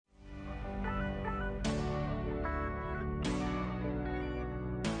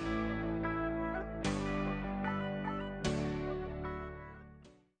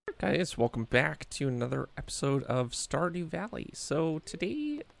Guys, welcome back to another episode of Stardew Valley. So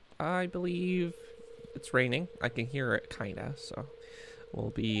today, I believe it's raining. I can hear it kinda, so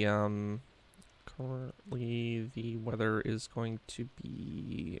we'll be, currently the weather is going to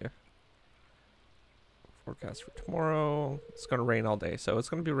be forecast for tomorrow. It's gonna rain all day, so it's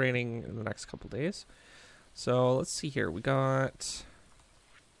gonna be raining in the next couple days. So let's see here. We got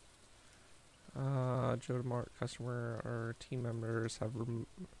Joe DeMart customer. Our team members have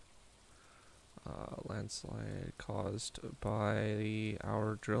landslide caused by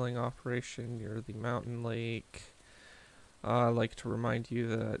our drilling operation near the mountain lake. I'd like to remind you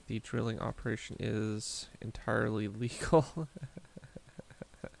that the drilling operation is entirely legal.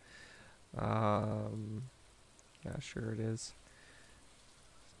 Yeah, sure it is.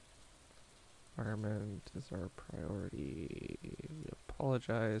 Environment is our priority. We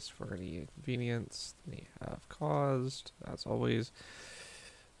apologize for any inconvenience they have caused, as always.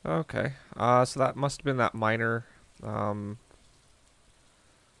 Okay, so that must have been that minor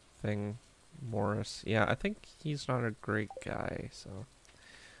thing, Morris. Yeah, I think he's not a great guy, so.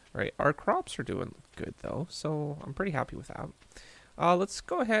 Alright, our crops are doing good, though, so I'm pretty happy with that. Let's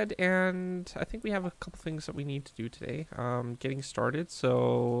go ahead and I think we have a couple things that we need to do today. Getting started,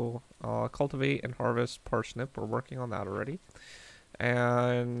 so cultivate and harvest parsnip. We're working on that already.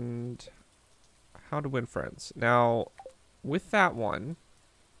 And how to win friends. Now, with that one,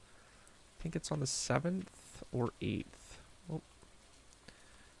 I think it's on the 7th or 8th. Oh,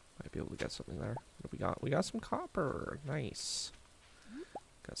 might be able to get something there. What do we got? We got some copper. Nice.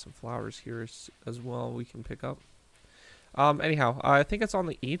 Got some flowers here as well we can pick up. Anyhow, I think it's on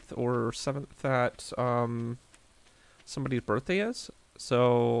the 8th or 7th that somebody's birthday is.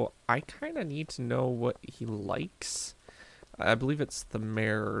 So I kind of need to know what he likes. I believe it's the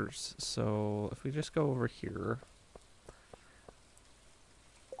mayor's. So if we just go over here.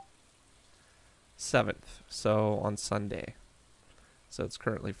 7th, so on Sunday. So it's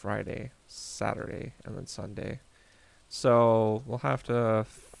currently Friday, Saturday, and then Sunday. So we'll have to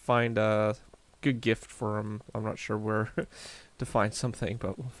find a good gift for him. I'm not sure where to find something,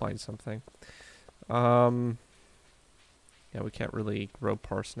 but we'll find something. Yeah, we can't really grow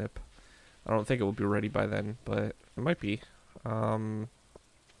parsnip. I don't think it will be ready by then, but it might be. Go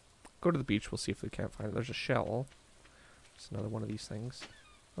to the beach, we'll see if we can't find it. There's a shell. It's another one of these things.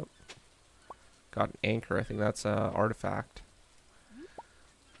 Oh. Got an anchor. I think that's an artifact.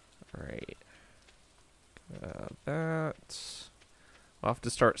 Alright. That. I'll have to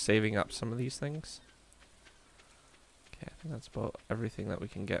start saving up some of these things. Okay, I think that's about everything that we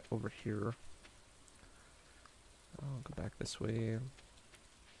can get over here. I'll go back this way.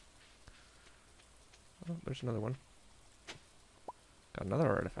 Oh, there's another one. Got another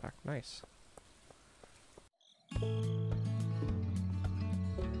artifact. Nice.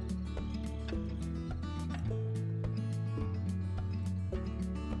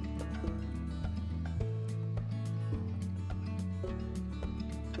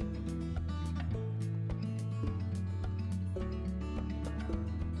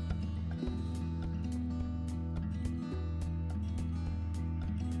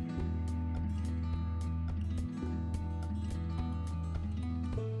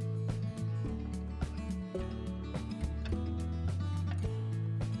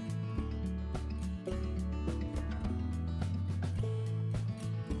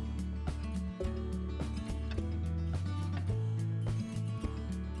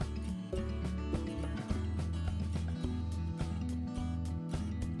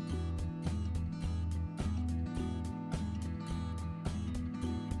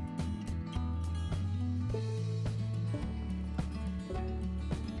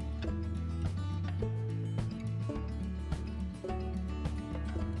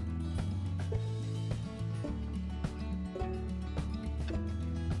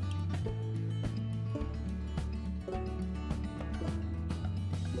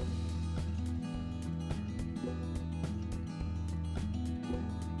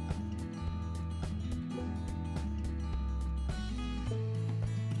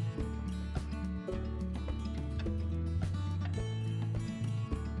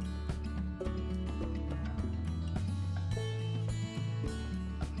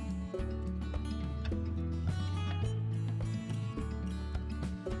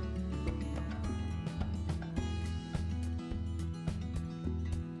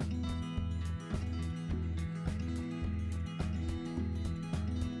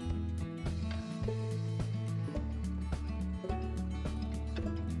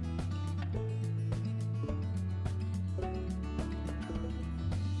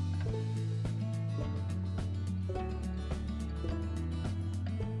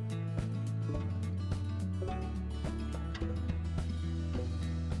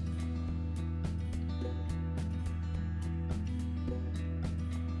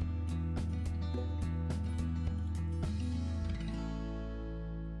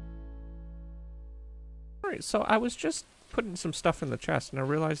 Alright, so I was just putting some stuff in the chest, and I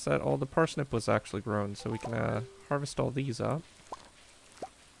realized that all the parsnip was actually grown, so we can harvest all these up.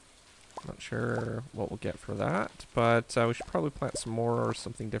 Not sure what we'll get for that, but we should probably plant some more or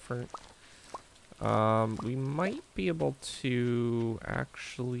something different. We might be able to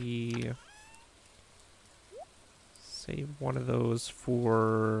actually save one of those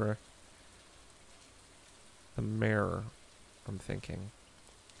for the mare, I'm thinking.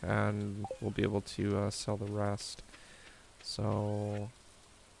 And we'll be able to sell the rest. So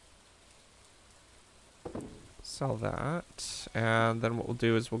sell that, and then what we'll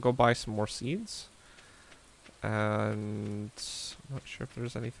do is we'll go buy some more seeds. And I'm not sure if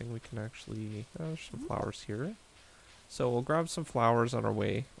there's anything we can actually... Oh, there's some flowers here. So we'll grab some flowers on our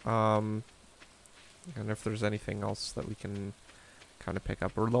way. And if there's anything else that we can kind of pick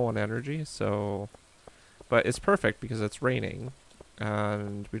up. We're low on energy, so... But it's perfect because it's raining.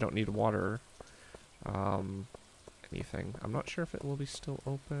 And we don't need water. Anything. I'm not sure if it will be still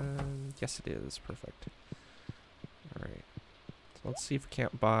open. Yes, it is. Perfect. Alright. So let's see if we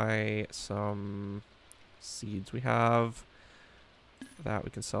can't buy some... seeds. We have that.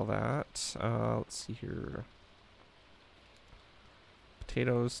 We can sell that. Let's see here.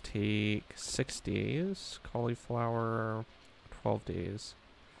 Potatoes take 6 days. Cauliflower 12 days.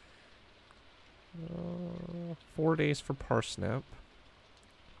 4 days for parsnip.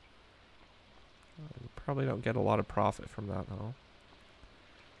 Probably don't get a lot of profit from that though.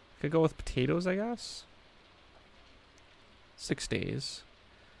 Could go with potatoes, I guess. 6 days.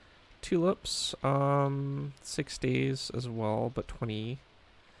 Tulips, 6 days as well, but 20.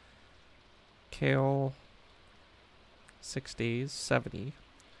 Kale, 6 days, 70.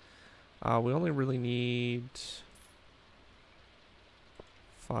 We only really need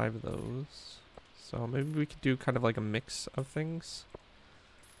 5 of those. So maybe we could do kind of like a mix of things.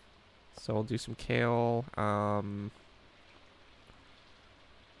 So we'll do some kale, maybe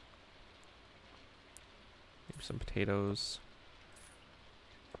some potatoes.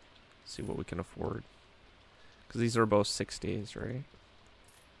 See what we can afford, because these are both 6 days, right?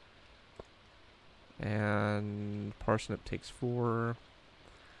 And parsnip takes 4.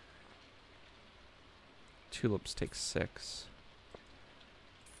 Tulips take 6.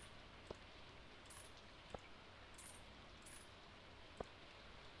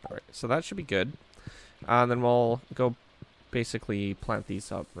 Alright, so that should be good. And then we'll go basically plant these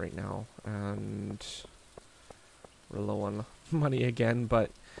up right now. And we're low on money again, but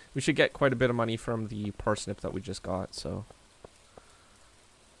we should get quite a bit of money from the parsnip that we just got, so.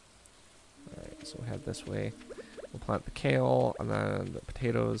 Alright, so we'll head this way. We'll plant the kale, and then the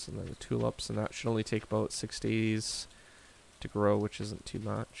potatoes, and then the tulips, and that should only take about 6 days to grow, which isn't too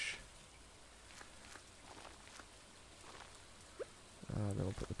much. Then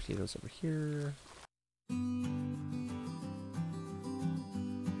we'll put the potatoes over here.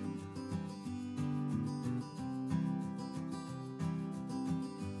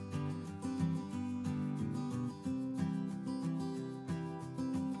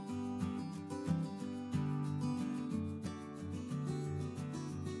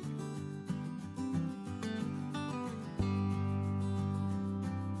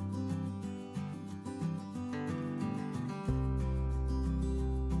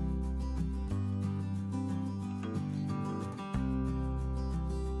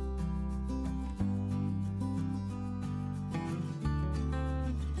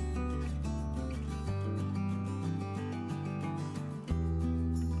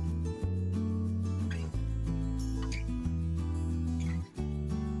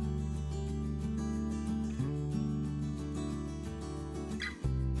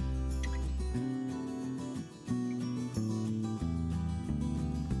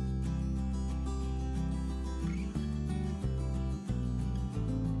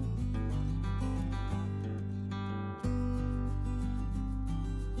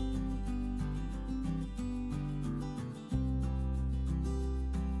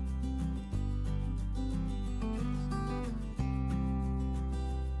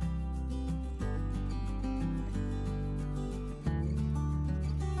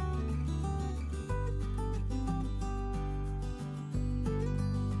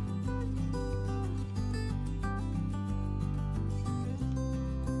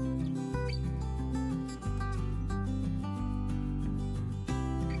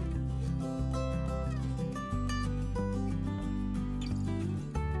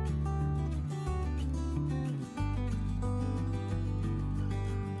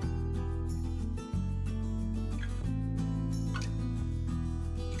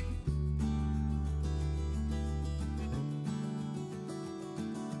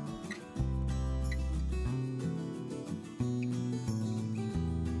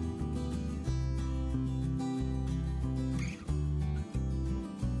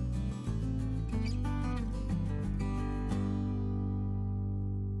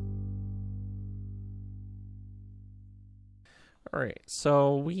 Alright,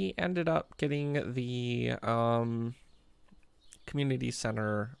 so we ended up getting the community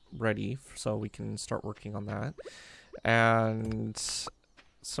center ready so we can start working on that. And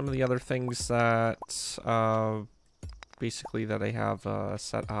some of the other things that basically that I have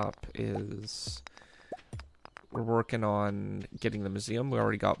set up is we're working on getting the museum. We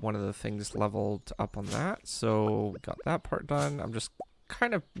already got one of the things leveled up on that, so we got that part done. I'm just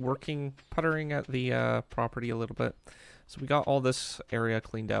kind of puttering at the property a little bit. So we got all this area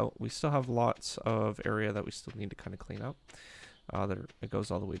cleaned out. We still have lots of area that we still need to kind of clean up. It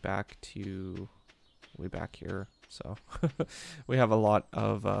goes all the way back to way back here. So we have a lot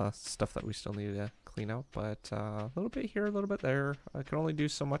of stuff that we still need to clean out, but a little bit here, a little bit there. I can only do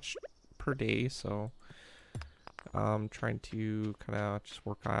so much per day, so I'm trying to kind of just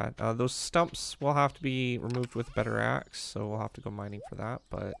work on it. Those stumps will have to be removed with a better axe, so we'll have to go mining for that,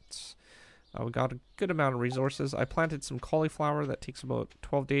 but we got a good amount of resources. I planted some cauliflower that takes about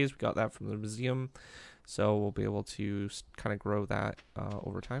 12 days. We got that from the museum, so we'll be able to kind of grow that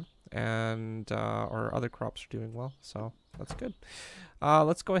over time. And our other crops are doing well, so that's good.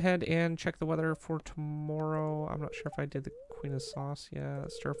 Let's go ahead and check the weather for tomorrow. I'm not sure if I did the Queen of Sauce. Yeah,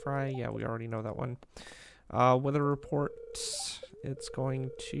 stir fry. Yeah, we already know that one. Weather report. It's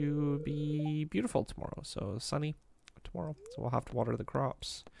going to be beautiful tomorrow, so sunny tomorrow. So we'll have to water the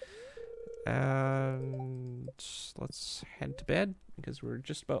crops. And let's head to bed because we're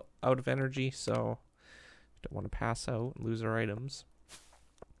just about out of energy, so don't want to pass out and lose our items.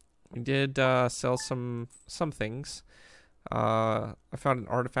 We did sell some things. I found an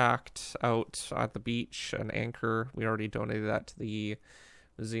artifact out at the beach, an anchor. We already donated that to the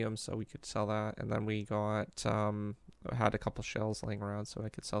museum, so we could sell that. And then we got had a couple shells laying around, so I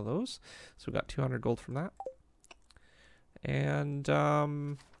could sell those. So we got 200 gold from that. And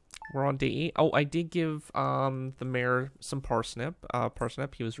we're on day 8. Oh, I did give the mayor some parsnip.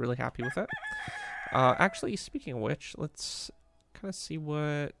 He was really happy with it. Actually, speaking of which, let's kind of see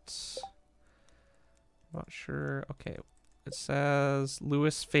what... I'm not sure. Okay, it says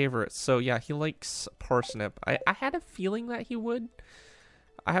Lewis favorites. So yeah, he likes parsnip. I had a feeling that he would.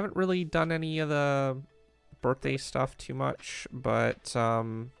 I haven't really done any of the birthday stuff too much, but I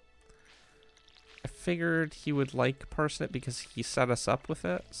figured he would like parsnip because he set us up with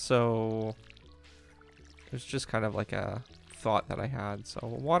it. So it was just kind of like a thought that I had. So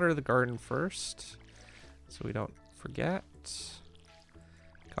we'll water the garden first so we don't forget.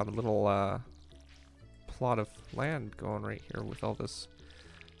 Got a little plot of land going right here with all this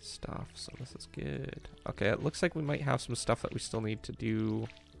stuff, so this is good. Okay, it looks like we might have some stuff that we still need to do.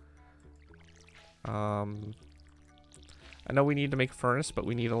 I know we need to make a furnace, but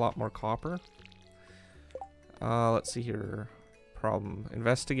we need a lot more copper. Let's see here. Problem.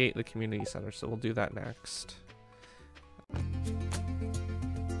 Investigate the community center, so we'll do that next.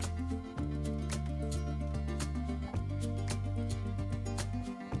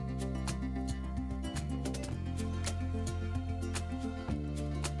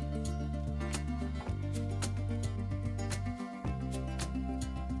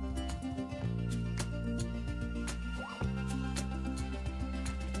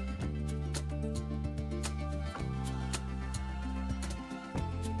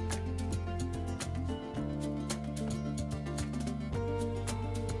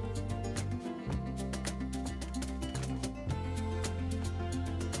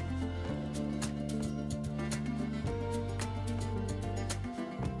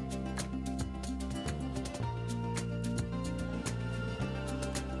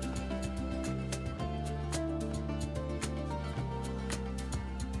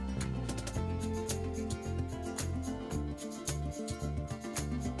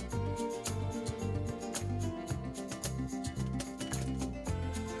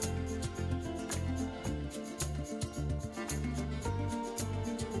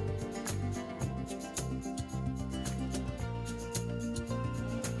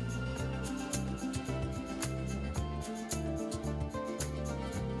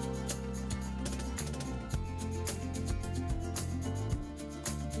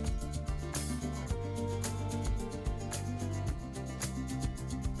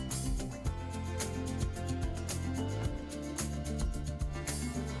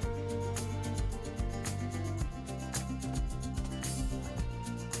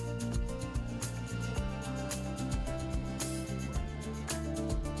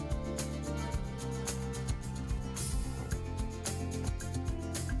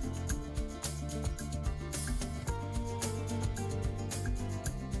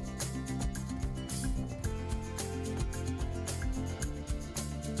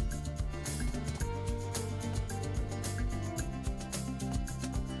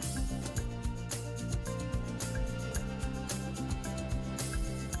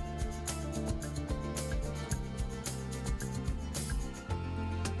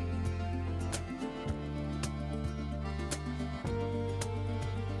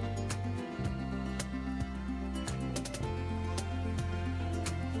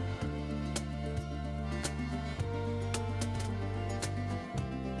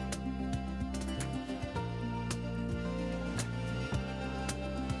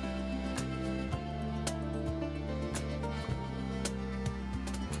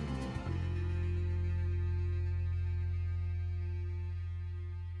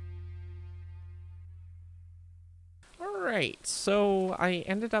 Alright, so I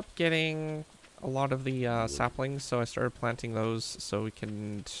ended up getting a lot of the saplings, so I started planting those so we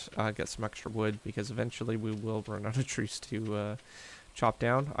can get some extra wood, because eventually we will run out of trees to chop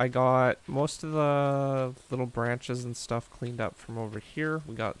down. I got most of the little branches and stuff cleaned up from over here.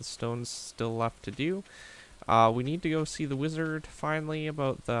 We got the stones still left to do. We need to go see the wizard finally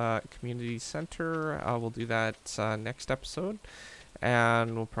about the community center. We'll do that next episode.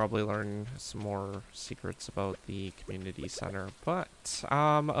 And we'll probably learn some more secrets about the community center. But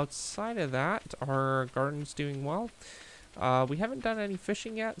outside of that, our garden's doing well. We haven't done any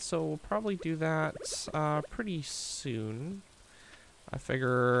fishing yet, so we'll probably do that pretty soon. I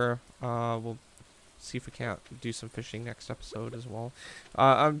figure we'll see if we can't do some fishing next episode as well.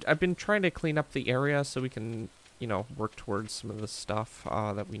 I've been trying to clean up the area so we can, you know, work towards some of the stuff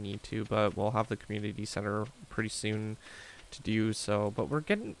that we need to. But we'll have the community center pretty soon to do so. But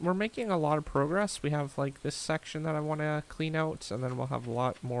we're making a lot of progress. We have like this section that I want to clean out, and then we'll have a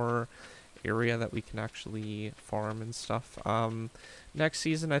lot more area that we can actually farm and stuff. Next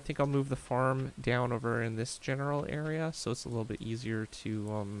season I think I'll move the farm down over in this general area, so it's a little bit easier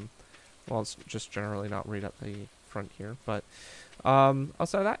to well, it's just generally not right up the front here. But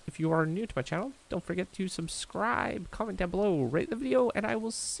outside of that, if you are new to my channel, don't forget to subscribe, comment down below, rate the video, and I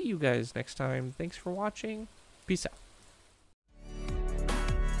will see you guys next time. Thanks for watching. Peace out.